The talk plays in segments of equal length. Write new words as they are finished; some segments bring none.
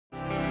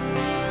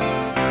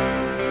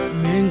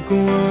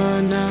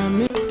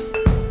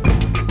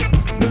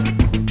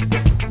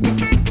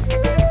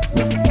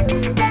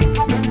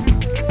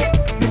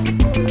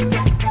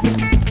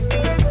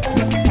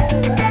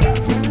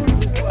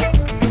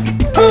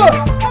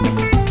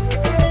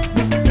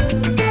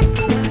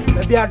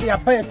I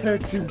buy a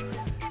 13.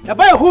 I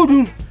buy a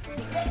hoodoo.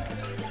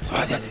 So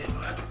I just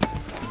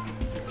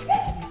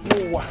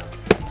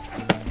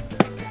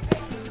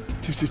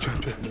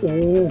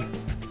oh,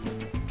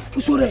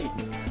 sorry.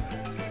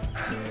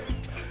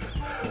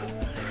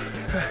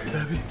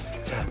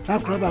 I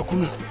grab a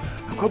coon.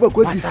 I grab a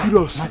quite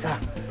serious. Massa,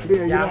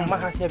 yeah,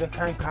 I have a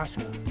kind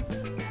castle.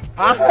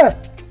 Ah,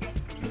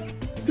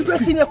 you can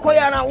see a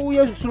choir now, who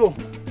is slow.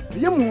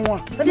 Young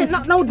one, I did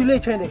not know delay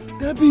training.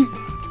 Debbie.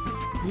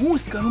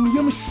 Who's coming?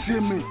 You see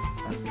me?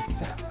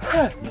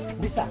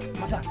 Bisa,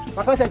 masa.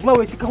 Papa said, "My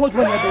way is coming.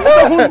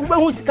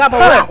 Who's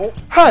coming?"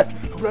 Hey,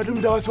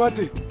 Radum, that was what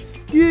it.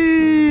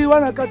 Ye,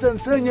 one of us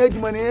and saying, "Edge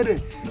money,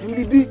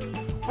 indeed."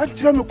 What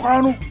you know,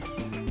 Quano?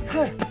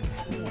 Hey,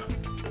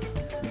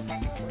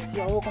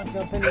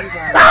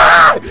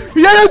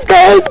 yes,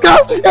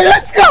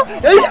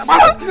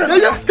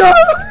 go.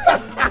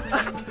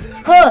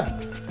 Huh?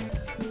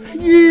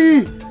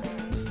 Ye.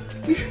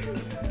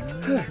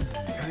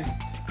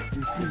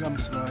 I'm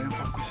sorry, I'm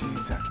for cushion,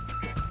 sir.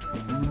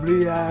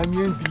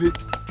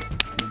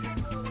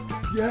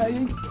 Yeah,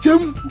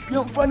 Jim,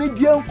 you're funny,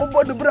 dear,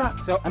 about the bra.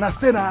 So, and I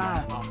said,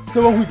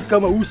 someone who's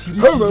come, who's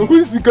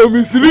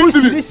coming, silly,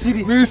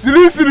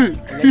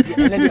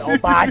 and then oh,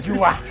 bad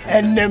you are,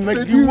 and then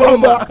make you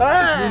want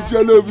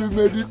to love you,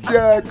 made it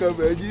jack of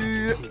a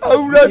year.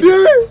 I'm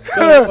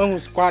ready.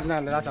 Squad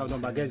now, that's how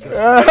I'm against you.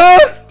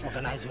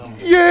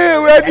 Yeah,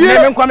 we're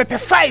going to come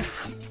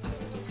 5.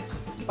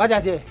 What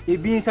I say? He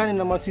being signing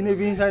the machine,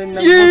 being signing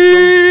the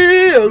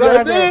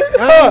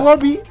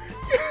hobby.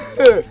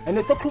 And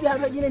the talk about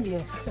Virginia.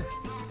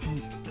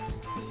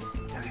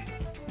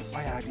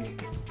 Why are they?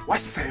 What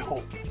say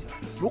ho?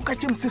 Look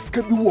at him, says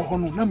Kabi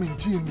Wohon, Namin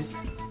Jimmy.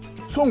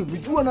 So, we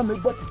do an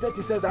amazing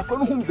 30 says, I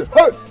come home the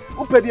hey,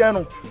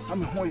 Upediano.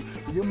 I'm a hoy,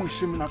 you must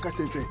shim like I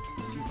say,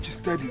 just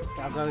steady.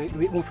 I'm going to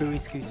move for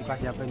risky to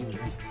pass your penny.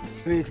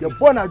 Your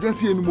phone, I don't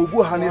see any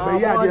more honey, but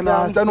yeah, and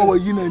I don't know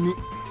what you need.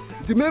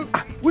 The men,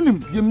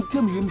 wouldn't you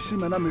tell me, him,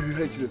 and I'm a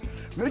head.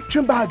 No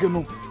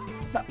chimbago.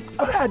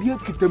 I had you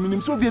kit them in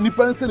him, so be any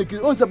pen send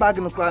a on the bag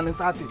in the plan and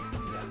sati.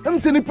 I'm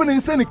sending pen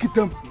and sending kit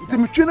them. The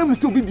machine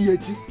still be the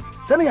edgy.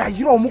 Sending a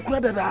year or more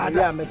credit.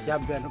 I met your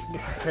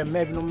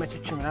maybe no match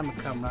and I'm a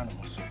camera.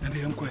 And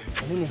the uncle,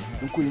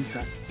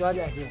 inside. So I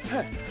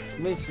say,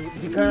 Miss,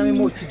 you can't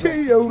mochi.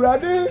 You're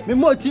ready? The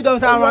mochi don't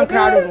sound one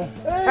crowd.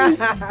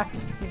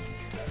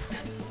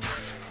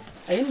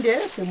 In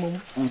there, I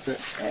was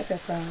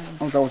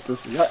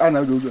I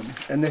know you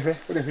and never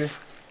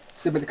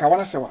say, but the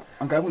Kawana shower.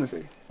 I'm going to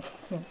say,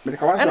 but the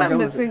Kawana I'm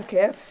missing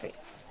careful.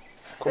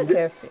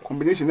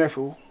 Combination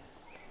effort.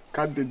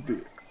 Cut the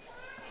day.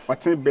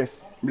 What's the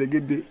best?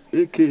 Meregede,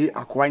 aka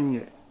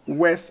Agyeiwaa,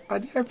 West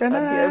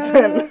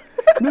Adeapena.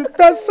 Me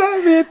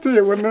pesa to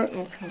you, wouldn't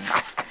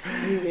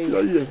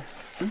it?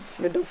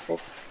 Middle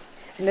folk.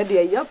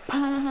 Nadia, your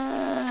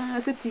pa,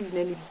 sitting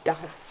in the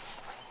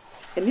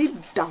and it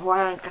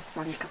dawan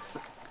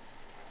kasankasa.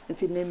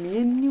 Nti na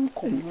me nim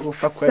kom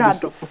ofa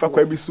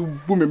kwa bi su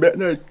bu me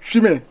na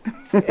twime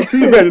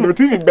twime no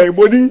tv by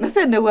body na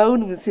se na wa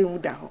unu se mu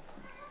da ho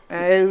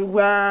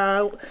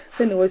wa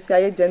se na wasi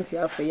aye genti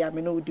afa ya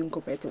me na odi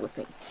nkopete wo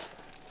se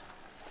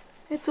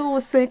eto wo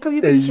se ka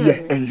bi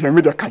picture eh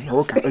me da ka ya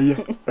wo ka eh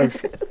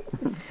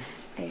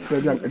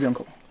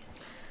ko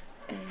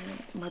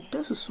ma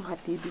do su ha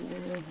te bi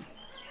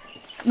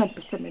na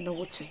pesa me na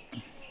wo che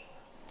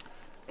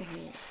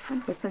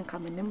 100%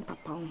 kamenem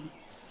papa on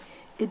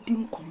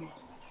edim komo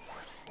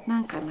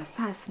nanka na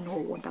sas no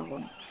woda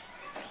won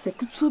se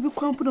kutu bi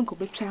kwampu no ko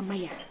betwa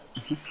maya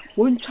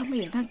won twa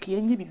maya nanka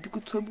yenye bibi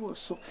kutu bi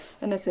oso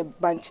na se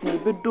banch na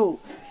bedo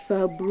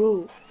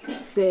sabro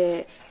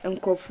se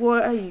enkrofo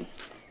ayi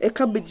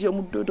eka beji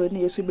omu dodo na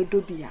yeso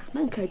bedo bia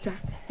nanka ja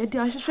e di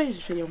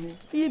ahwehwe yemu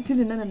ti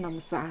yetini na nam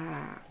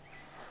saa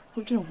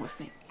odwene ho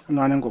se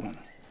na ane ngomo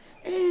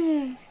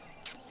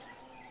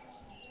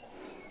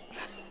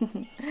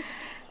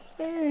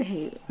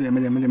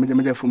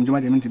me from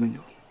Juma Demintimin.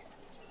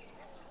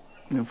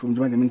 From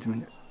Juma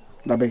Demintimin.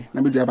 Babe,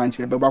 na be do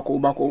abanche be bako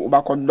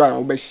do a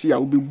obehia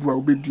obebua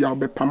obedua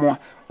obepamo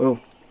oh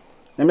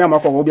na me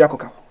amako obi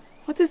akoka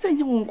what is say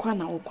you nkwa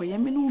na okoye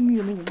me no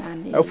miyo me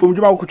nyina from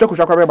Juma kutwa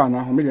kwa be ba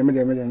na ho me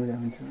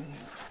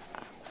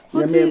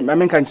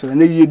kan chere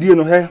na yedie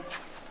no he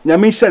nya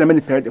me hye na me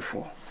ni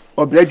pedefo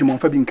obla dwuma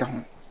fa bi nka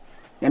ho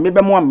nya me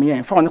be mo ame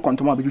en fa woni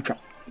kontomo abedutwa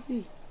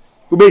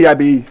obe ya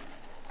be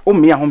o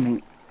me ho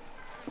me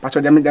pacho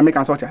dem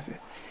kan so tiase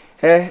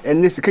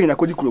en sika nyina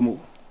kodi kromo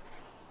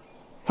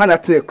hana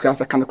te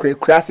krasa kan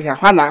krasa ha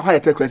hana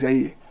te krasa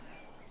yi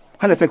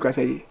hana te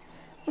krasa yi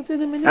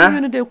otede me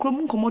ni de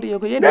kromo nkomo de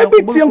yego ye na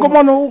ko ti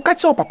nkomo no ka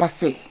che o papa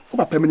se o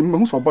papa me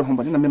hu so bon ho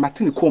ba na me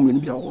matini kom ni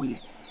bia o ye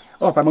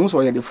o papa me hu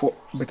so ye de fo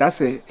but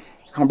ase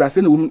kan bia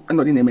se na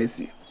no de na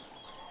mesi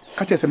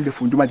catch some the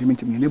food, do my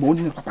dimension, and they won't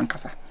in Papa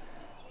Casa.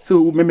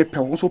 So, me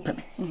pay so pay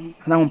me.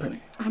 And I won't pay me.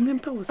 I'm in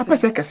Papa. I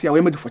pass a see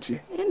I made for you.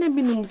 And then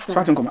be no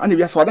starting come, and if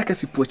you saw that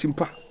Cassie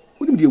Pochimpa,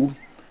 wouldn't you?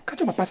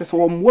 Catch up Papa, so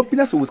what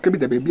Pinas was coming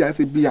the baby, I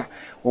say beer,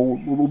 or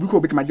we go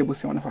bit my double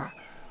son of her.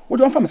 What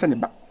don't from send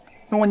it back?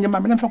 No one, your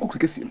mamma, and from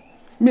Crocus.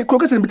 Me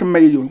Crocus and bit of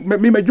mayo,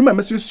 me do my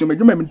monsieur, me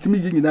do my to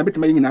me in a bit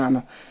of my in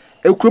Anna.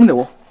 El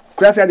criminal,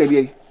 class at the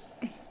day.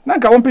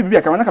 Nanka won't pay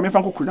back, I'm coming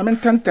from Cook, I'm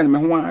 10 me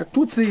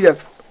 2-3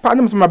 years.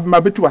 Pardon my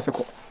bit to us.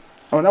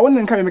 On I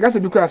wouldn't come because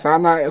because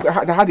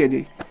I had a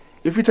day.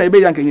 If you try be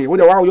young, what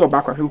a your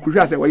back, who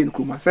could say away in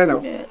Kuma, said,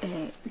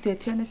 the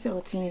tennis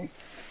team.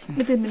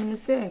 But the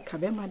minister and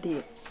Cabema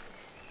dear.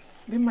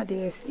 Bema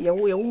days,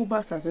 your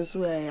bus as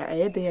well, I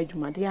had the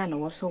Jumadiana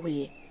was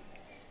away.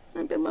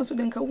 And Bema so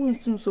then can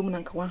soon so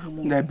many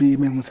Kawaham. There be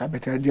men who are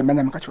better, dear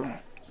Madame Catron,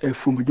 a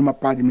from Biduma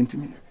Parliament.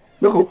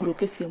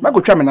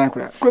 Mako chama na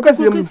nkura.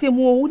 Krokasiam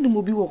wo woni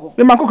mo bi wo ho.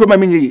 Me mako kroma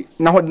menyi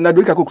na ho na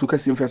do ka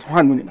krokasiam first ho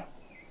anu ni no.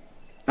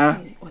 Ah.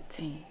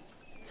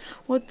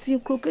 Oti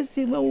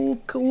krokasiam wo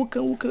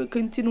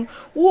kantino.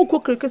 Wo ko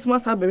krokasiam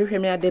asa be hwehwe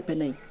me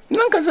Adeapena yi.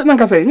 Nankasa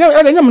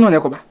nya me no na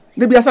ekoba.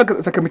 De bia sa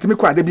kamitimi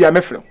kwa de bia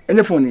mefrɛ.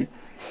 Enye phone ni.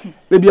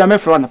 De bia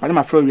mefrɛ na pa na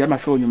mafrɛ wi ma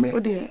frɛ onyume.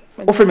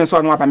 O frɛ me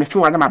so no aba me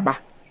frɛ wa na maba.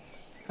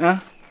 Ah.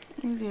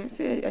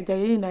 Say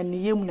Agyeiwaa na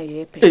ni yemu na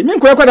ye pe. Me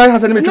nko da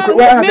hasa me twekwa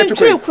wa hasa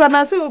twekwa. Me twekwa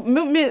na se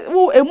me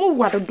wo emu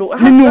wadodo.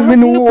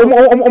 Minu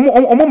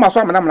omo maso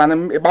amana na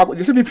ba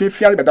je se fi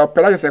fiare be da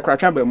pela se kwa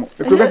twa ba mu.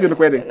 E kweka se me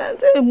kwede. Na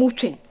se emu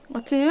twen.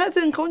 Oti ha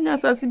se nka onya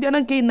asase bia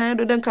na nke na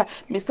do denka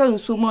me sa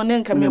nsu mo ne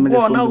nka me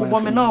bo na wo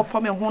me na ofo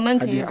me ho na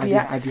nke bia.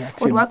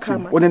 O wa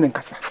kama. O ne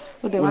nkasa.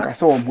 O de wa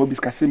kasa wo mo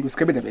biska sembi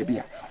ska be da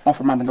bia. On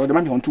for mama na o de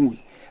ma me hontum wi.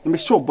 Me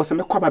sure bo se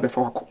me kwa ba be fa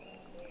wako.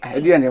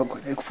 Idea ne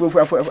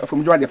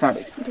from Joa de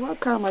family.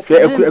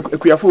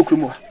 Ekuyafo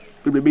okrumo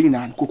bebe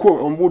na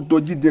koko omo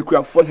doji de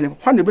ekuyafo ne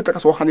hwan de betaka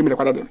so hwan me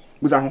kwada dem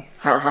buza ho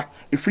ha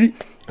efri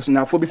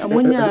na fo bisi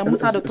amonya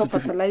musa de top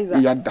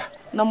fertilizer yada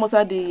na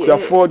musa de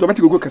ekuyafo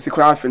domati gogo kase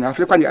kra afi na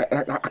afre kwa ni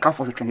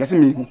akafo twetwe yesi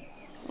mi hu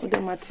o de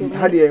mate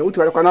ha de uti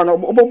wale kwa na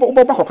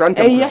obo ba kokra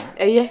ntem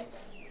eye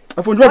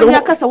afo ndwa de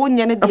akasa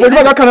wonya ne de afo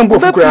ndwa ka na mbo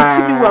fu kra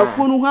chibi wa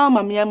afo nu ha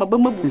ma me ma ba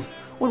mabu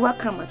wo wa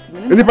ka mate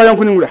me ni pa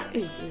yanku ni wura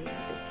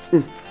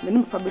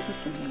Menim pa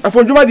befisu.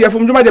 Afondjuma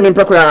de me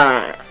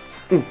mpakura.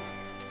 Hey.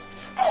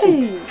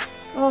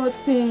 Oh,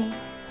 ting.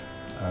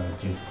 I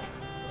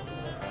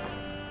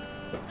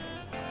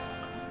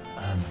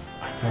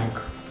think a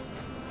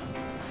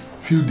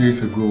few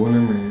days ago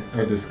when we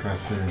were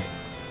discussing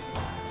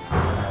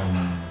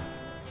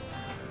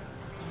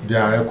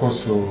there are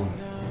also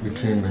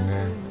between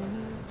the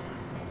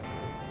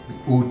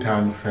old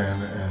time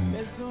friend and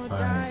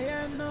my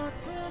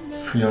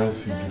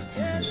fiancé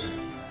Gifty.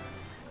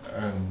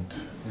 And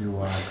you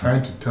are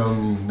trying to tell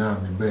me now,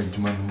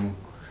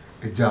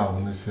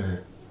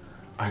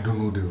 I don't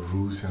know the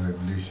rules and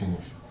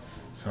regulations,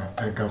 so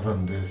I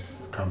govern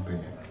this company.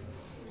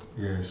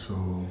 Yeah,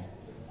 so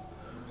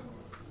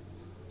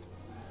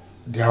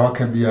the hour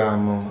can be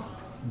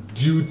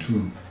due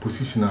to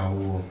position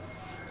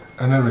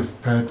and I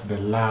respect the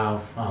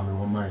love I'm a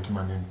woman to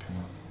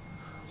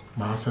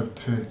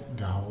accept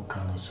the hour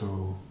kind of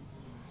so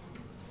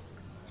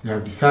you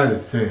have decided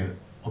to say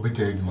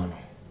obey man.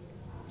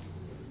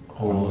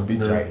 Or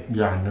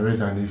yeah, the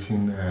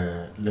resignation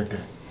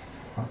letter.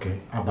 Okay.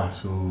 Aba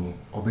so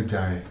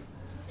obejai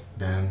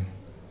then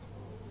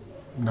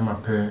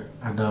namape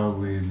other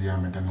way we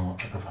am then no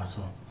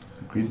so.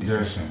 Great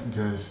decision.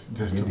 Just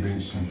to bring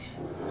peace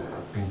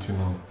into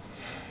no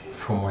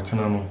from what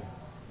no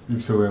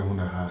if so we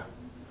have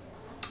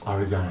I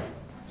resign.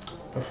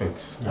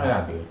 Perfect.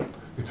 Yeah.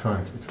 It's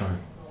fine.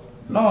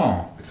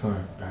 No. It's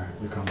fine.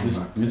 You can go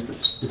back.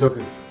 It's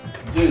okay.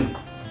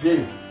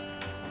 Jay.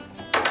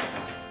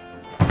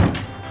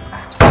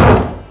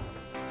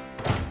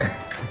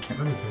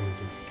 Let me tell you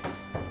this.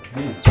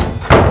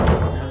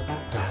 Whatever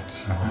that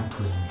you are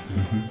doing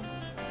here,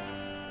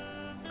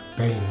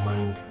 bear in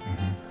mind,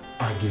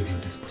 I gave you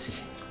this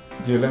position.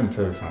 Jay, let me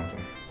tell you something.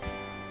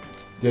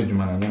 Jay, you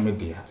man, I'm not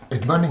there.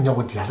 Man, I'm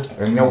not there.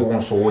 I'm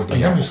not so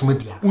there. I'm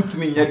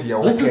not there.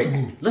 Listen to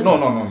me.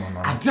 No.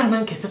 I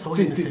didn't care.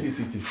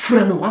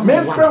 Friend,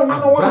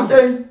 one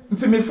say.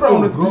 It's me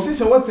friend. The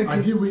decision what take.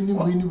 I did win.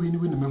 But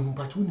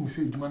you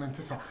say you man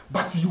and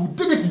but you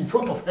did it in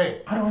front of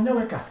her. I don't know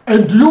where.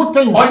 And do you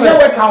think?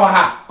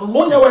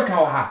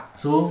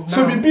 So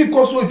be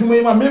because what you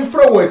mean, my main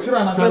friend works here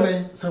and I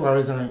say. So I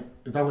resign.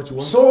 Is that what you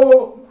want?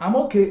 So I'm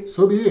okay.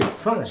 So be it.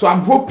 Fine. So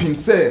I'm hoping,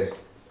 sir.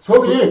 So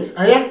be it.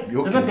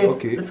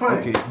 Okay. It's fine.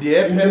 Okay.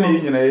 The penny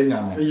you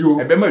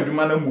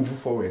know, move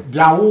forward. They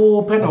are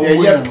open.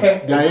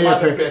 They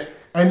are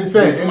and he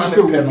said, be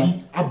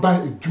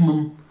about a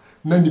jumum.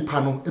 Nani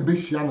panel, a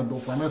besiana do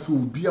for us will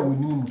be a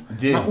winning.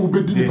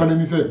 Obedi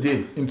panel said,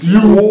 you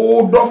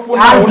do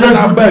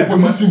I bad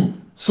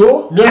position.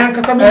 So,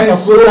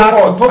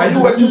 are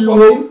you working for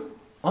me?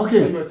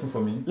 Okay, you working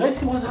for me? Let's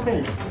see what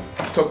happens.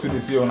 Talk to the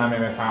CEO and I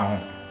may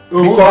found.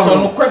 Because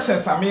no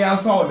questions I may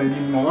answer on the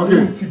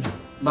okay.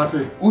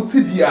 Mate.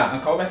 Utibia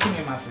and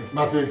Kawaki Masi.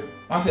 Mate.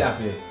 Mate, I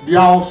say. They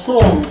are so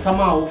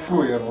somehow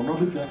free or not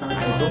be present.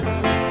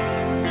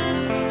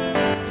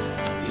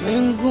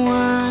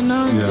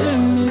 Linguano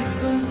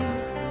Jimmy's.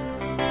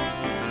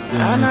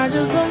 And I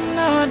just don't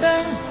know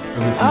that.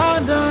 I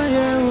don't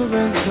hear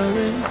what's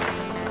sorry.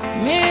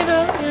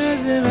 Middle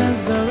is even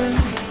sorry.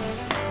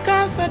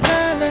 Cause I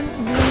tell me.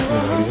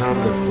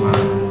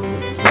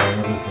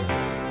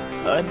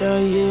 I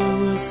don't hear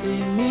what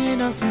see me.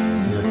 That's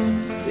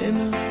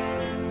nothing.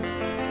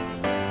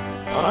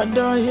 I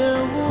don't hear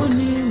what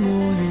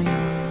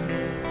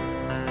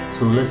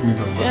so let's meet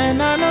on Monday.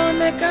 And I know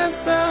the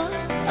casa.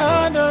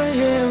 I don't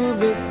hear what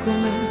be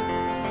coming.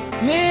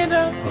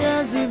 Middle,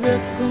 yes, if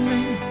it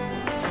coming.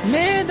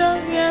 Middle,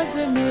 yes,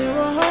 if me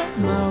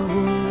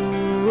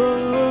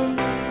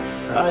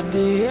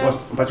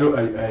but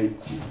I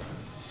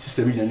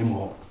sister me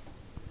anymore.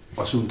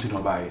 Or soon to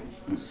know by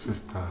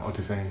sister, what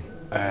is saying?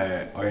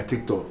 Or a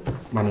TikTok.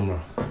 Manumra.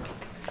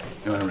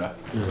 Yeah.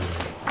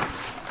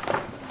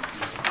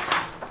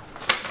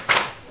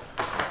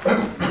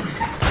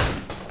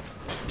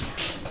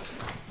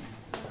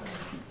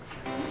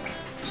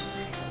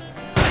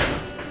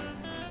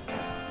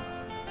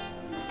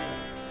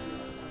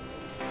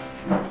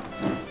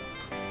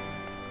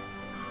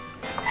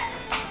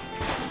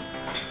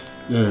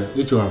 Yeah,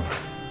 each one.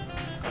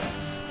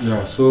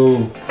 Yeah,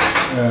 so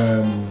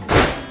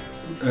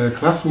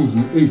classrooms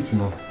 8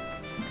 no.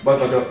 But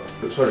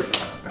sorry.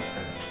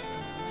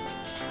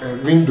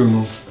 Window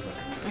no.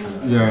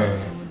 Yeah.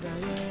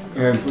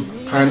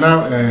 Try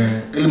now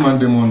early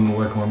Monday morning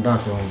work on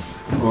that one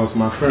because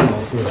my friend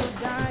was here.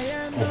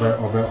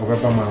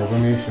 Over my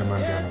organization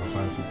Monday and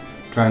fancy.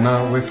 Try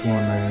now work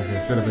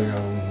on said about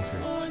your say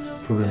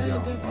problem be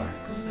on why.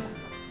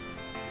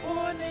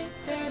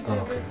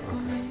 Okay.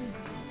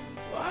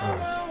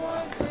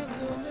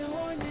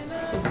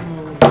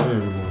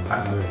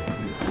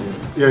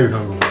 Yeah, you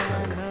can go.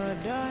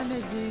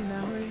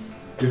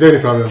 Is there any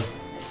problem?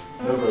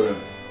 No problem.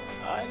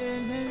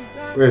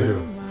 Where is you?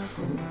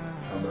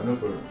 No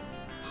problem.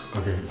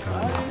 Okay, you can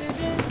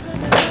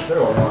go.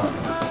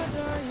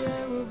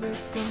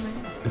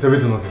 Is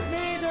everything okay?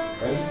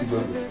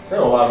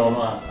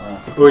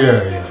 Oh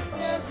yeah.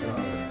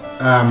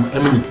 A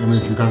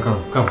minute, you can come.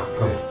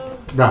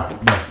 Bra.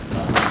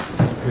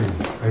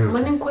 Hey,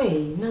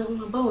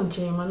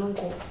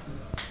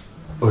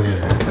 oh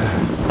yeah,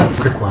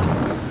 quick one.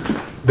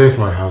 There's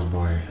my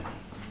houseboy.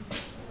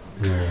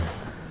 Yeah,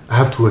 I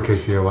have 2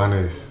 workers here. One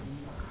is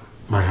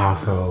my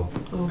house help,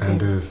 and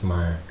this is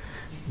my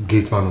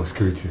gateman of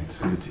security.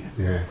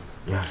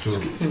 Yeah. So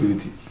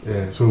security.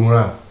 Yeah. So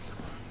Mura,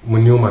 my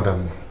new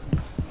madam.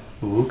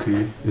 Oh,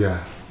 okay.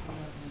 Yeah.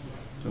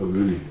 Oh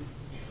really?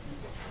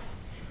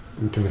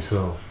 Into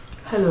myself.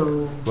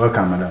 Hello.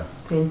 Welcome, madam.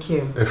 Thank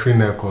you. A free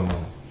neck on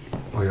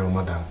or your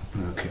madam.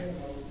 Okay.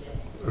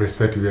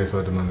 Respect to you as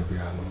well, the man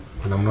piano.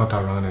 When I'm not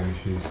around and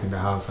she's in the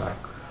house, I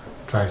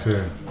try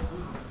to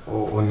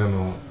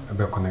no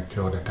be connected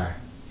all the time.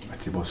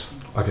 That's the boss.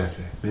 What do I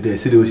say? But they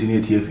say they was in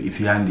it if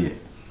you hand it.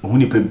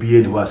 Only pe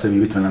be the was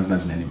with man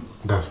not name.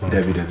 That's fine.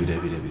 David.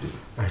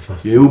 I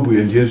trust you.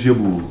 You and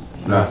you.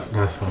 That's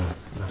fine.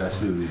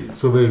 That's really.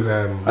 So babe,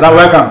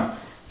 welcome.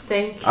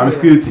 Thank you. I'm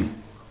security.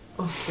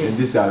 Okay. In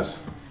this house.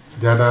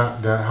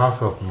 The house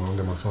help no,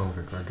 there was one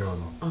girl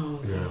no. Oh.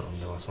 Yeah,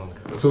 there was one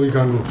girl. So you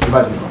can go.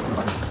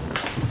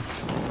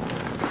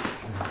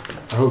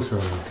 I hope so.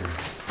 Okay.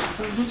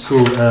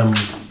 So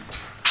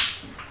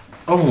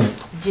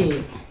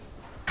Jay.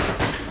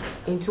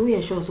 Into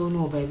your show so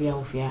no baby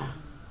of ya.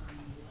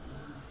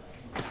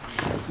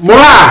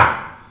 Moda!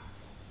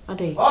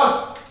 Ade.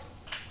 Boss.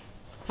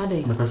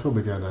 Ade. Me person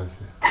be there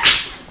dance.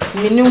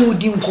 Me no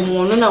wudi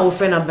nkomo no na wo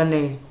fe na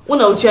bane. Wo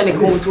na otua ne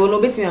ko to no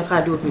betimi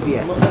aka de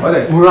opebia.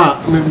 Ade.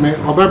 Mura me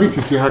oba bi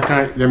ti fi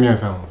haka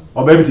yemiasa ho.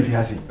 Oba bi ti fi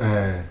hasi.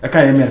 E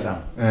kan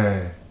yemiasa.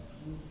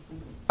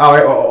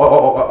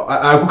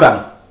 I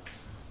kuka.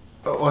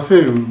 O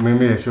say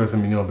me sure say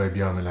me no oba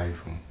bi am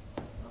life.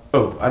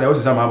 Oh, ade o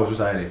say some about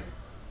society.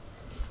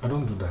 I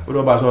don't do that. What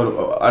about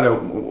so ade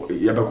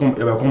you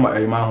become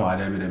a man who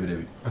ade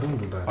be. I don't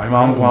do that. I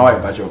man ko why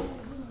ba cho.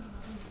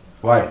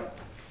 Why?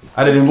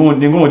 Ade den go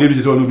dey be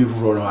say no be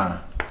fufuro no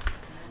ana.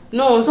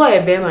 No, so I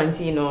be man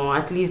ti no,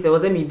 at least there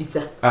was a me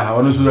bisa. Ah,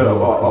 ono so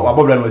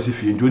abobla no si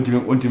fi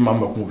nti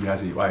mama ko fi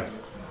ase. Why?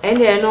 And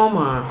they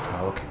normal.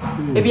 Ah, okay.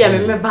 Maybe I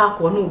me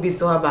back or no be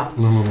so aba.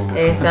 No.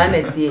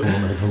 Sanity. I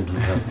don't do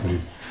that,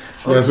 please.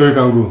 Okay. Yeah, so you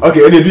can go.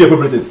 Okay, and they do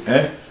appropriate,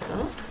 eh?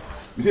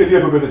 You say do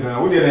appropriate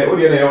now.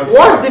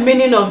 What's the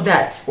meaning of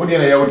that? What do you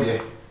know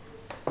there?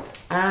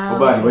 Ah.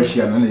 Oba ni washi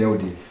na ya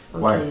odi.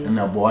 Why?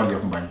 Na board dey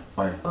company.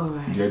 Why? All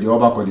right. The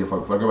oba ko dey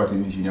for forget about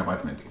in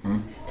apartment.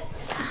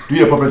 Do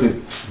you appropriate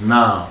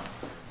now?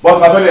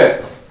 Boss, I told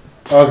you.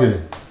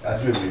 Okay.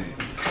 That's really.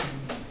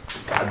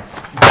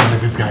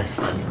 This guy is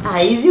funny. Ah,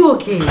 is he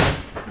okay?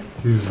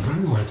 He's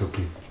very much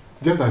okay.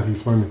 Just that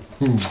he's funny.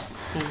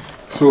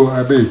 So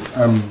I babe,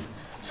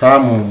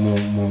 some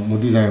mo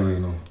design way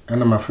no.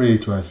 And I'm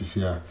afraid to answer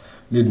here.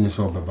 Lead me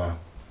so baba.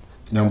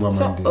 Nyambwa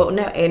Monday. Oh,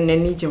 na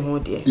any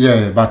jemodi.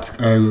 Yeah, but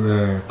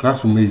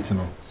classroom mate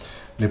no.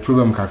 The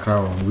program kakra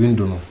on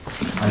window no.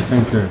 I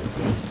think say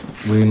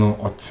we know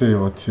ote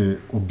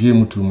obie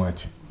mu too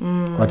much.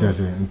 What I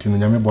say, ntino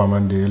nyame bo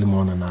Monday early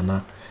morning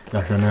na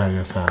yahwe na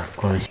yesa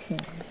chorus.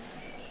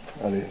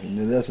 Ale,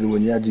 that's the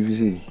one ya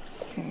GVC.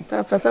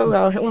 Papa so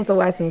once a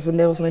while since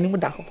there was many mu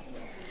da ho.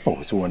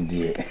 Oh, so one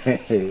day.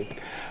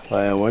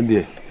 One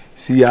day.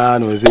 See ya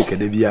no say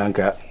kede bia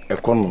anka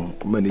ekono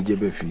manager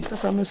be fi.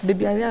 Papa me so de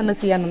bia na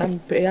see ya na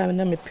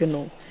me pe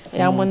no.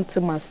 Ya want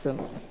maso.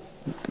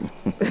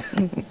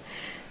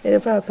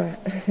 Papa.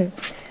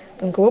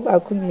 Nko ba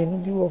ku mi no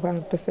bi wo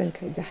 100%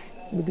 kaja.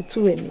 Be the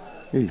 2 ani.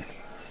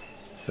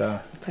 Sa.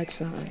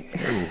 Pacha.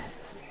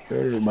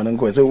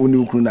 Mananko say uni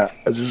ukru na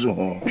asusu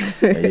ho.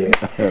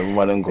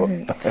 Mananko.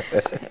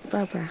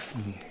 Papa.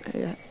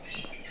 Yeah.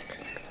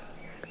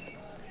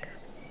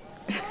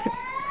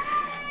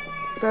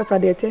 Papa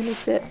de tell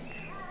say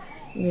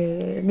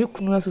me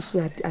kunu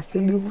asusu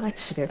asemi hu a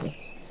kire me.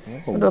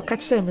 Ndo ka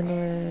kire me no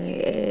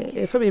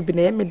e fa be bi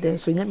na me den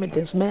so nya me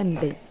den so me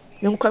ndey.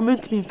 Me nkwa me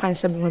ntimi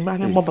fansha me ma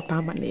mo papa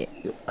amane.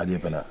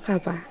 Adeapena.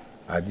 Papa.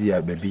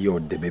 Adia baby yo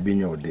de baby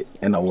nyo de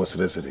na wo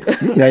sere.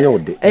 Nya yo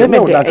de.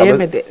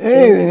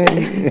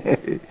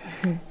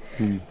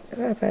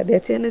 Papa de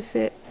tell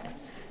say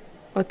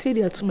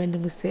otidi atumani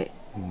mu say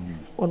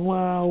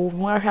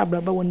onwa hwa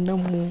braba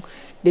wonam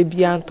de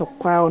bia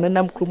ntokwa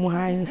onam kromu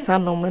ha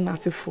insanom na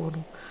asefo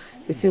no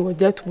ese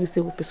wogya tumu se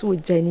wopese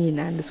wogya ni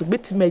na so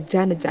betima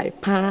gya na gya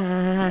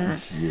pa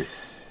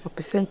yes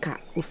opese nka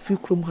ofi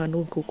kromu ha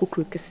no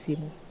kokokro kese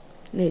mu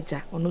na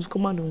gya ono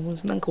skoma no mu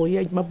na nka oye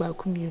adwuma ba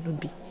ku mienu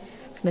bi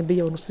sina be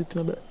ya ono so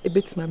tuma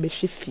ebetima be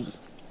hwefi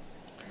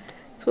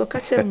so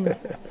kachem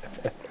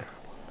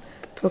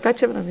so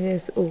kachem na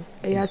yes oh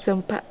ya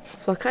sempa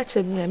so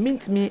kachem me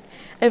mint me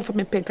emfa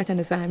me pen kacha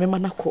ne sa me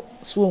manako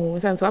so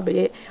won san so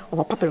abaye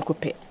o papa ko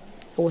pe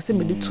o se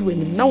me de tu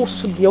ani na wo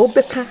so de o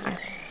beka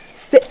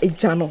se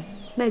eja no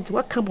na eji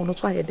wa kam no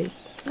to ayede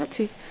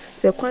ati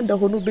se kwanda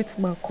ho no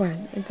betima kwa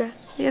eja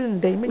yen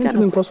ndai me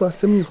jana nko so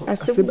asem ho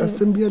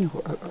asem bia ni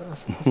ho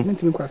asem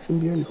nko asem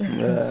bia ni ho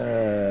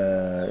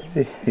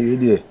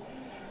die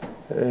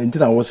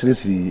ntina wo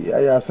siri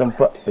aya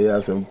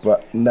asempa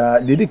na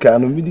dedika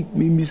no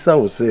mi sa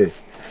wo se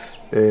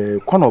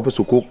kwana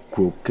obeso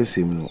kokro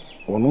kesem no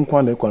ono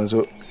nkwa na ekwana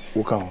so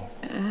wo ka ho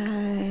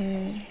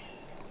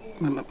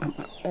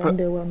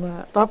ande wa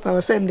papa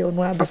wa sende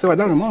ono aba ase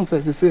wadare mo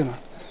se na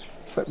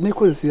me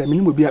ko se me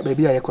ni mo bia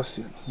bia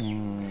yekoso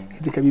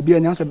dedika bibia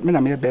nyansa me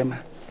na me be ma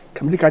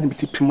kamilika de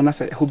bitipim na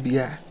se ho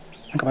bia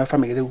nka ma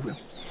family de wu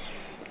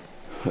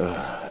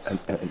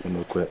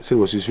no kwa se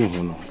wo sisu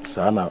hu no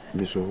sa na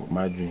me so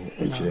madwin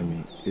e kire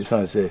mi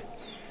isan se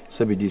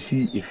be de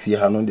si efie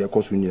ha no de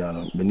ekoso nyina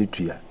no me ni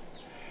tua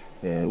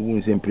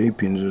wo se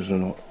prepin so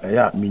no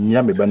ya me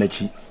nyina me ba na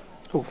chi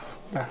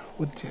da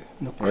wote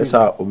no kwa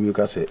sa obi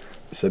ka se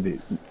be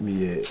me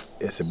ye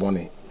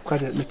esebone kwa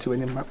de meti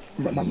wani ma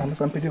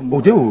sampede mo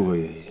o de wo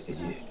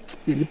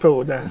ili pa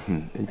o da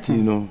enti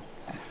no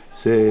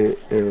se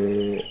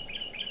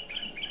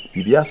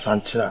bibia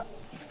sanchira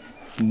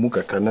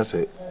muka kana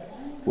se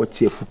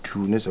wati afutu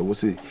ne se wo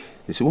se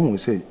wo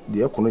se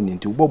de akono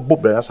nyinti wo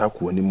bobra asa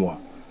ko animu a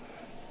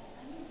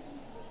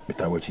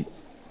metawachi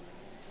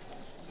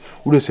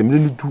wo se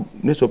mele du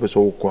ne so pese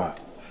wo kwa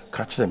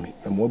ka kire me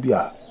emo bi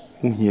a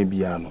ohia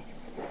bia no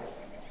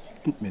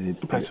mele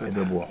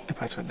edebo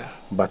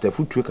but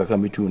afutu kakra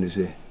metu ne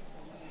se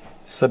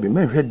sabe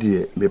me hwe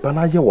de me ba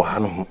na ye wo ha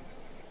no ho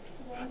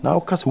na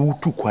o kasa wo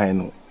tu kwan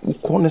no wo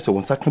ko ne se wo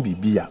nsaka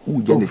bibia wo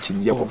gya ne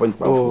chiriye papa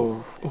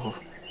npafo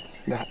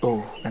that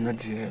and not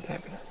the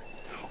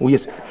oh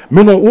yes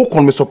me no wo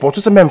kon me support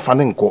se me mfa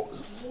ne nko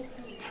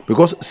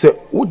because se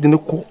wo de ne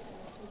ko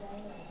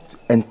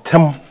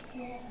entem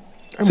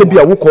se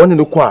bia wo ko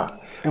ne ko a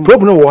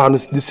problem wo ha no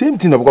the same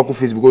thing na ko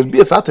face because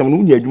be sa time no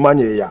nya adwuma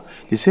nya ya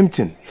the same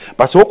thing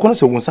but se wo kon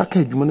se wo nsaka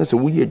adwuma na se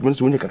wo yi adwuma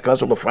se wo nya kakra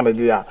so be fa ne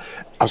dia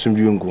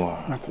asomdwe nko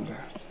a not that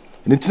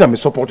ne tina me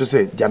support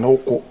se dia na wo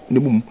ko ne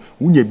mum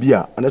wo nya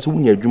bia ana se wo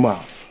nya adwuma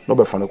no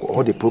be fa ne ko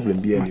all the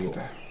problem bia ni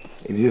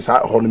if this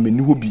ho no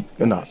meni ho bi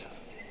na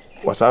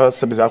wasa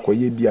sebisa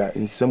akoye bi a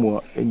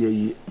nsemo enye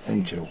yi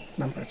enkyero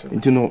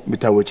ntino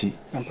metawachi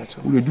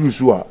wo duru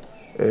so a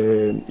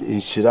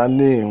inshira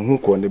ne hu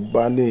ko ne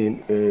ba ne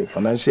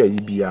financial yi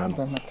bia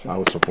no I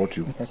will support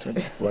you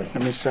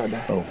I'm sure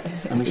that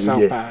I'm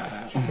sure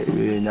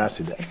nya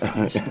sida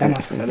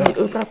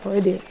o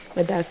papa de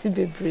medasi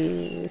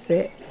bebre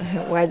se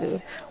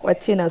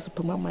wati na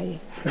super mama yi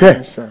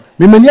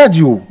me mani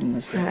agi o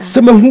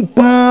se mahu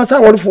pa sa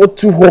wori fo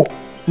tu ho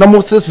na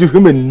mo sesri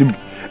hwem nim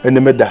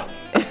enemeda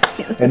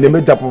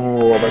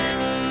popo bas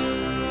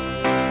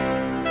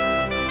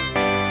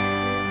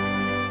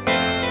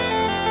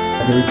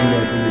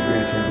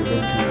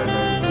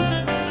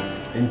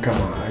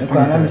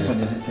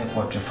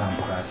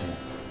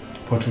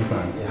Portrait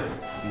fan, yeah.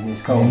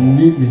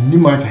 Me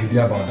much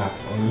idea about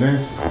that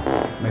unless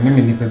my name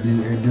is Nipa be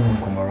doing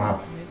come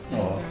rap.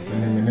 My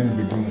name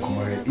be doing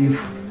come if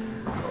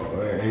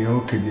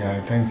okay,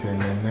 yeah, thanks,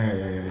 and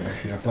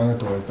you're planning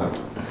towards that.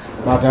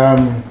 But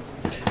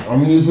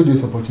I'm using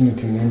this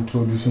opportunity to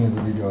introducing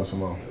the video as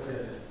well.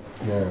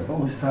 Yeah.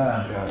 Oh,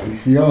 sir. Yeah.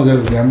 If you are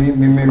there, my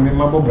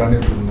brother,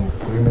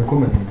 you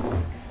come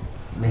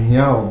in. Me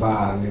here or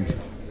bar at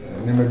least.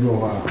 Never do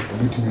a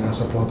bit to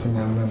supporting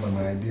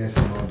my ideas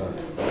and all that.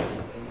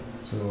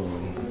 So,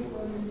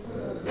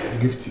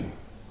 Gifty.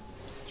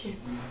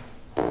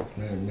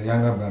 The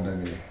younger brother.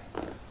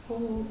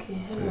 Oh, okay.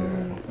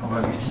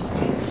 Hello.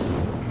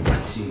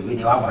 But you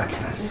really are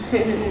us.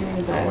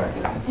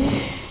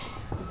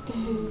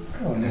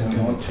 Oh, let's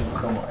want to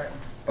come on.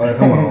 Oh,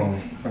 come on.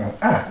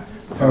 Ah,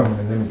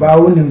 but I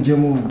wouldn't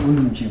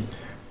Jim.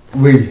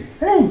 Wait.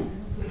 Hey.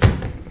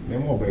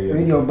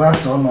 With your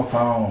bass on my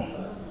pound.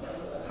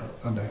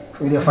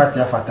 With your fatty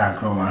fat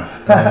croma.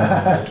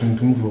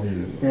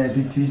 Yeah,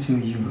 it is you.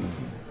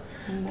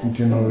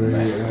 You know,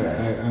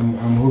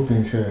 I'm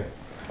hoping, sir.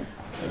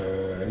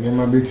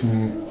 Never beat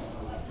me.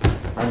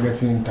 I'm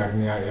getting tag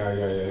near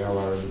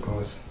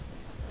because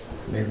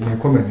they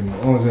come in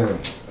all the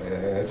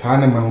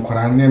Sanaman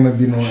Koran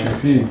be no and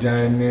see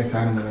giant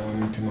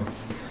Sanaman to know.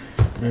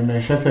 May I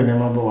say,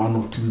 never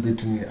one to be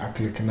to me a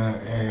click now.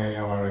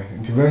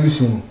 It's very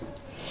soon.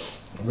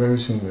 Very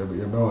soon, we'll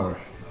be a door.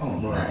 Oh,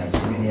 nice,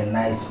 really a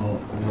nice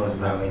move. Was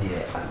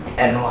Bravia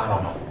and no, I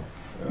don't know.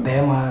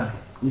 Bema,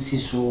 you see,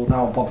 so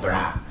now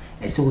Bobra,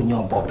 and so when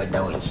you're Bob at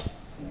Dawich.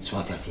 So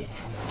what I say.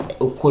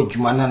 O coach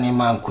manana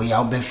man ko ya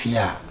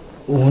obefia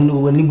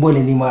o ni bole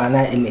ni ma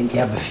na enti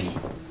abefi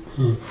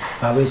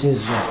ba we sin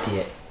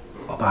zote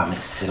oba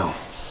mesiro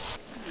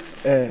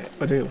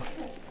odeo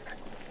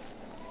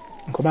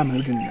nko ba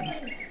me din na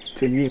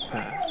tenye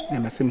pa na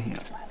masem hia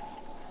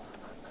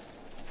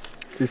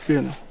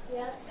sese no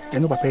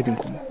eno papa edin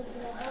komo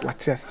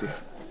wate ase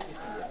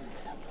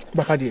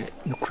papa de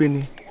no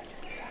kreni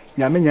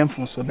nya me nya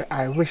mfon so be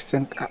I wish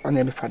send on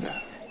every father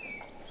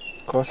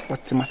because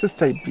what my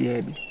sister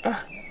be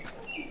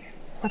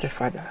what a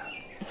father.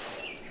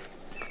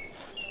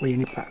 We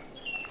nipa.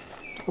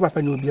 O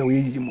papa no bia we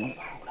yi mo.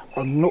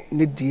 O no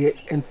ne de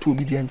and to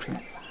be the entry.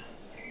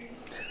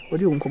 What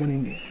do you want common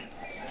in?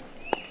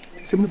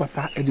 Same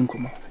papa edin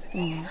komo.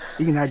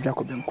 You na adwa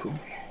ko benkum.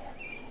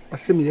 O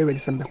se me ready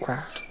some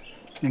bekwa.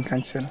 Nin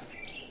kan chen.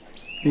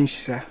 Nin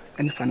share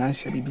any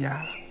financial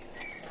bibia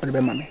for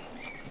the mama.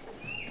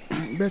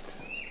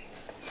 But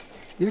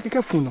you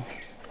keka funo.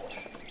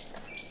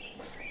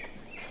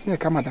 Yeah,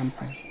 come madam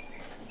fine.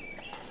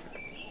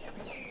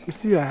 You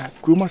see a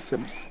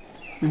chromasem,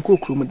 and co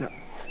chromada.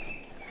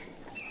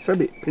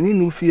 Sabe, penny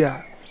no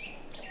fear.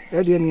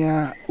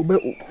 Ediania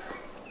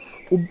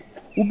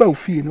Uba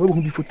fee, no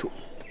one be photo.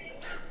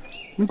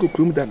 Nico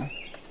chromada.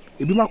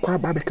 It be my car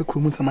barbecue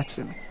chromus so much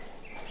them.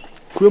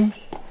 Chrome,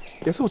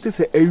 yes, so to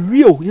say a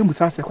real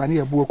Yamusasa when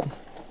you are broken.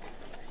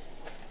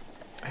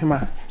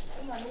 Hema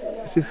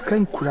says,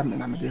 kind cram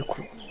and I'm a dear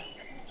crow.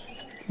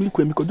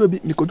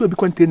 Mikodo be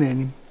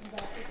containing.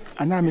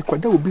 And I'm a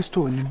quadra will be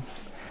stolen,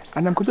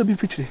 and I'm going to be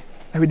featured.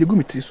 I will go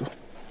with so.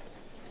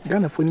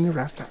 Ghana for any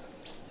rasta.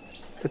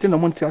 Certain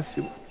amount to ask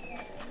you.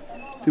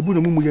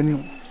 Sebuno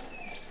Mumuyani.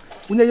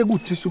 When you go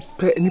to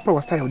super any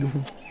power style of the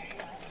home.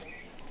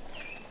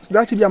 So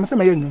that should be a master.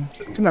 I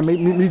made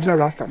me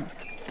rasta.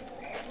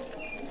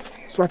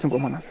 So I think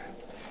I'm honest.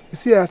 You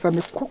see, as I'm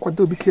a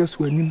quadro be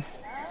careful when you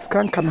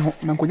scan come home,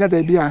 Mancoya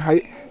de be a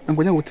high, and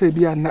when I will tell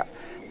be a nut.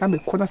 I'm a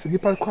corner city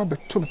crab,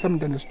 but to some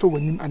than a store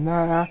when him and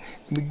I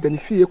with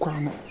benefit. You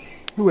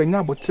were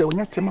now but when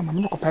you tell my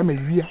mamma of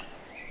Maria.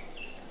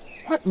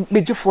 What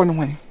made you for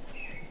one?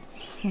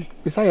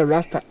 Beside a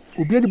rasta,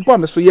 will be the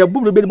bomb, so you're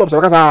booby baby bombs,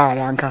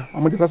 Anka,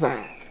 or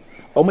Medessa,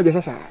 or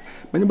Medessa,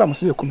 many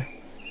bombs you come.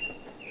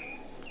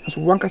 As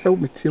one castle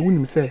with tea,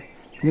 wouldn't say,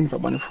 in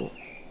Papa for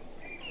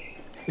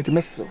it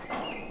mess so.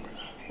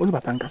 Only by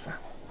Pancasa.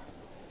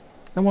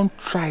 No one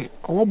try,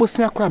 or what was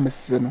near crammers,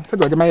 said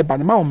the my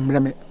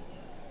banner,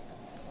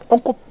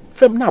 Uncle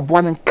Fem na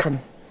boan and can.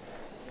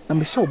 And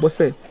Michelle was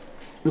say,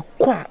 you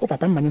quite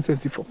up a man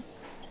says if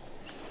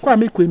quite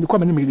make me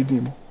come and make the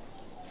demo.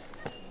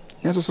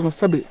 Yes, so no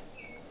sabe.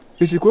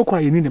 If you go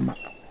quite in him,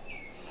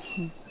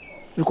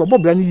 you call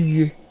Bob Brandy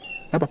ye,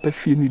 never pay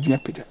fee in the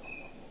picture.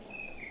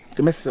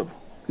 The messel,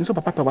 you saw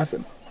Papa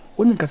wasn't.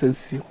 One can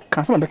see,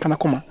 can someone can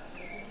come.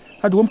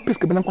 I don't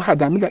pick up and had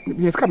done that.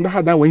 Yes, come to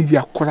have that when you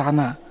are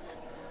Corana.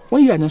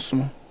 1 year no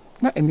sooner,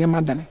 not any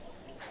madame.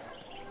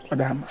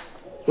 Madame.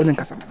 When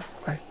Cassam,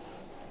 why?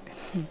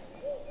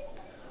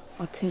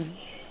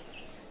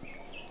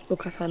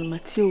 Look at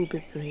Matthew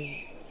be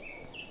brave.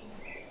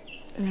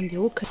 And the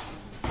okay.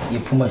 You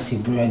puma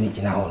si brand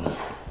it now.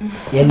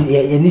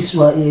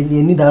 Yeniswa,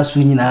 you need us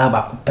winning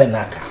a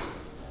penaka.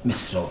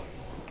 Miss Law.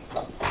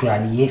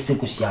 Cran, yes,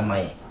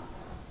 Kusiamai.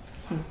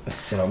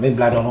 So, maybe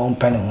blood on own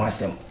pen and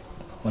wasem.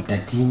 What a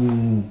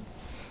team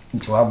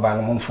into our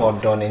balloon for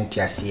Don and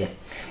Tiasia.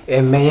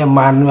 And may a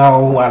man now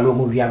while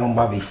we are on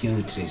Baby's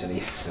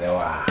treasure. So,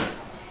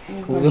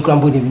 we can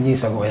put the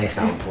news of a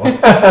sample. No,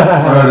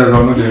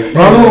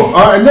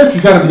 and that's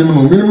his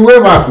minimum way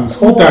back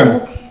school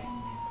time.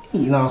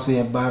 Ina so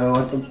ye baro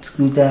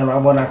scooter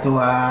rabona to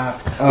a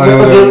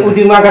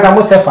uti magata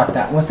mo se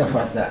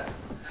fata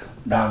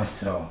down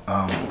so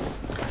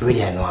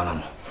really no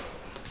one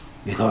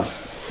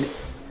because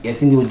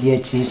yes in the dear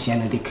chase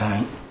no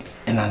decline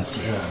and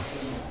auntie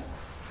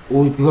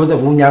because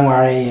of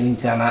unyanware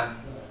anytana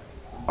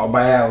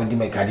obaya odi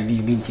Meregede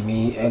bi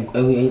ntimi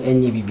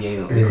enye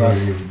bibia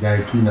because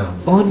daikina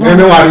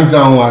no worry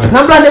down worry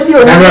na brother bi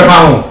o na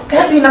fa ho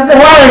e na say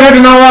why ready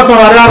now was on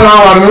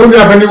around no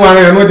dia pani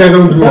worry no just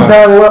don't do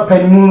na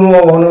pani mu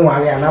no no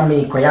worry na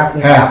me koya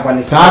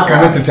kwani sa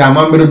ka na tete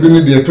amamre bi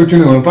ni de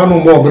totwini on fa no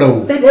mo obra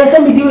wo e se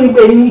mi di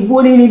ni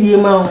boni ni di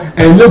ma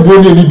enye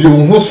boni ni di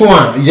ho so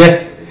a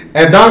ye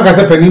e dan ka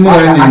se pani mu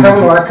na ni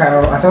asawo waka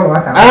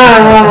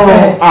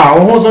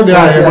ho so de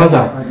a ye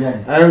masa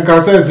en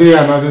ka se se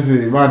ya na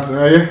se but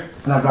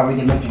na bra we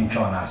dey make him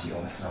try na see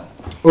on so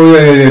oh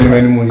yeah no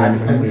any money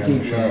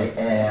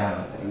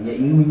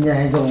you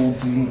nya is on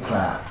TV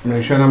cra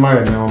no shana ma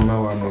na on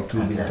na one two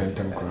bit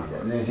tentem cra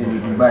they say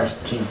the buy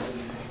street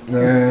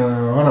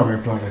one of my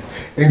plan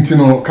enti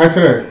no catch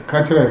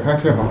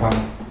papa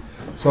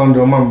so on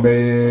the man be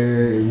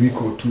a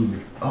week or two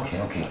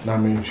okay na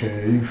me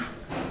if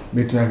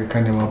bet na ka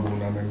na mabu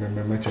na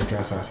me check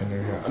assassin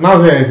area now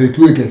there is a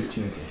 2 acres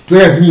 2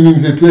 acres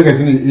means 2 acres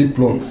in 8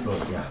 plots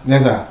yeah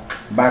yes sir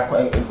back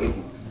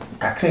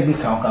kakre bi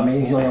kan ka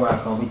me yo wa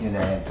ka bit na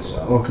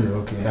so okay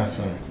that's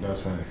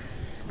fine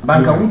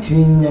banka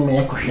wutimi nya me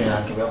yakohwe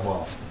na ke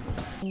bebo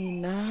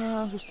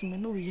na so sume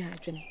no wi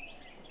adwene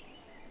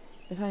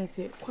esa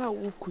nse kwa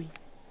wukui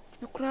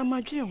nkura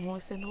madwe ho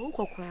se na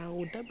wukokura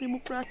wo dabre mu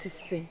kura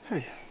tese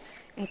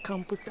en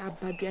campus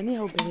abaduane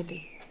ya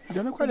obede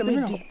jana kwa de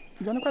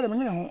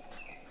me ho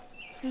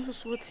so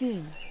so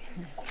tin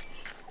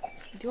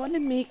di one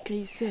me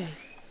kai se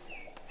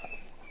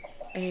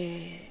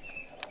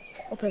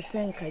o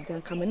person ka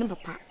jan ka me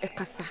papa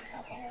ekasa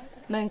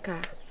nanka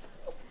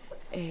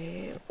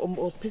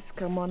o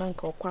piska mona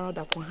nka okwa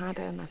da ko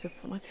hada na se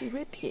fomati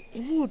wedi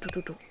emu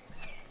dududu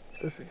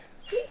sese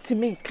ti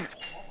menka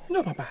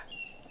no papa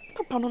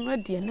no na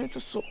die na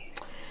so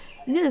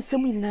nya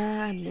nsem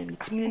ina na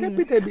mitimi na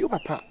bita bi o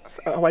papa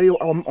awale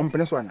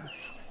ompene so ana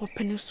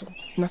opene so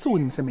na se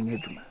woni se menya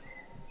adwuma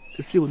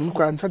sese woni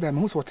kwa ntwa da me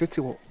hu so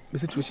tete wo be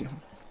situation ho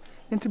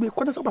enti be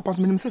kwada so papa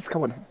so menim se sika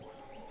wona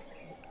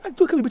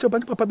ajo ka bi bita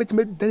papa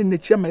betime dan na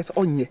chia mai se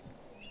onye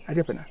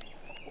Adeapena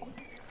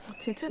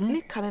tete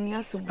ni kana ni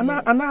asem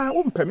ana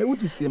wo mpeme wo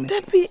disie me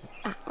dabi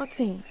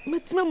otin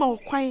metima ma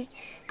kwan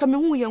ka me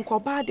hu ye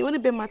nkoba de woni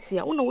be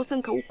matia wo na wo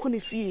senka wo kone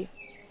fie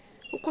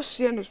wo ko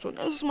hye no so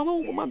mama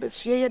wo ma be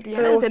hye ye de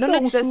na se no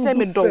na se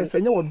me do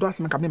se nya wo do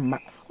asem ka me ma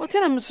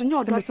otin na me so nya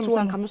wo do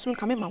asem ka me so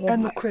ka me ma wo ma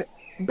enokre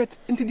but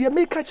into the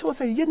make catch wo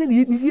say ye na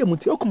ni ye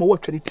muti okoma wo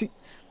twani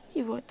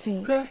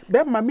Iwotin.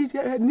 Be ma mi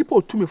nipa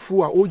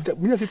otumefu a o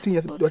me 15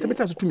 years do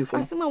tebeta so tumefu.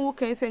 Asema wo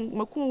kan say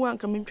makun wa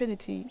nka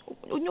mentwenity.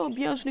 Onye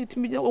obi anso ne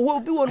timi wo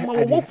obi wo ma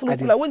wo funu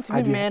kula wonti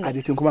mi me no.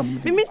 Ade tinkoma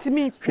mi. Mi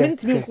timi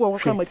ku wo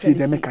ka ma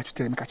tell me catch.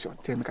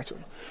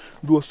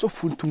 Do so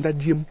funtum da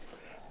diem.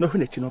 No hwe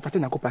na chi no pata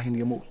na kopa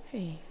hene mo.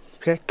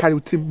 Hwe carry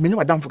utim me nya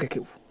wadamfo keke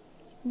wo.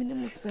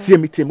 Tie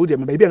mi wo de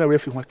me ba bia na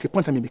refi ho te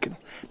ponta mi miki no.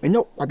 Me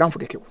nya wadamfo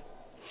keke wo.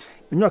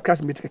 Me nya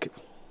classmate keke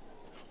wo.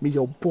 Me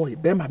your boy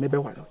be ma me be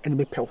wa and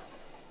me pel.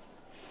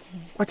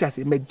 What I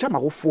say me jama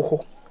wo fo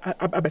ho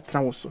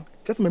abetra wo so.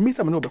 Just me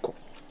misa me no beko.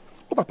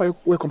 O papa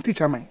we come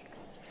teacher man.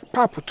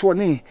 Papa to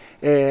ne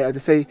they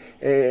say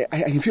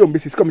I feel on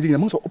basis come dey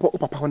na so o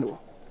papa ho ne wo.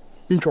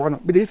 Intro no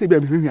be dey say be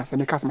me hwehwa say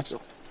me cast match.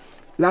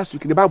 Last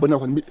week the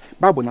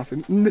Bible na say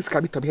nne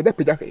ska bi to be dey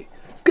peja hwe.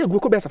 Ska go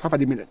ko be sa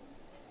 5 million.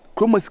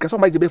 Kromo ska so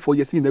ma je be 4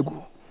 years ni na gu.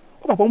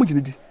 O papa mo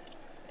gine di.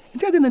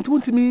 Nti ade nanti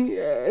wontimi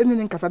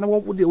ene nkasa na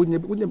wo de wonya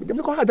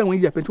me ko hada won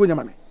yi apenti wonya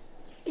ma me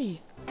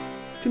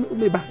timi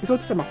me ba iso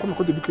to se makono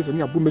ko de bikreso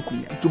ni abomeku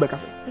ni to be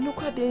kasa eno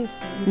kwa de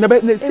nsi na be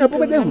na si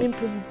abobe de hu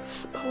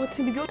ba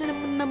wotimi bi odene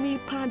na me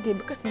pa de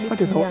because me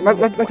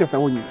na sa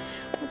wonyi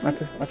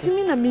mate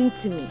timi na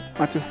mentimi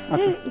mate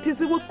nti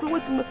se wo kro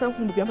wotimi sa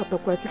hu bi papa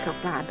kwa sika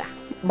pada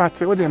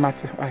mate wo de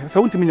mate sa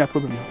wontimi nya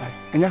problem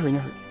enya hwe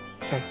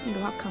chai ndo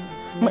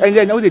akama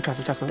enya na wo de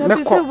twaso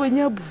me ko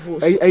wonya buvo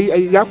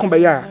ai ya komba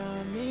ya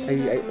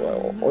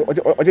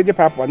oje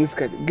papa no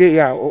skirt gay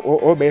ya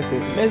o be say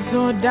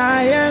meso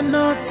die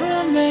no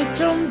to me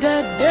chum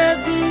de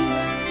debi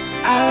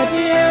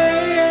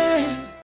adie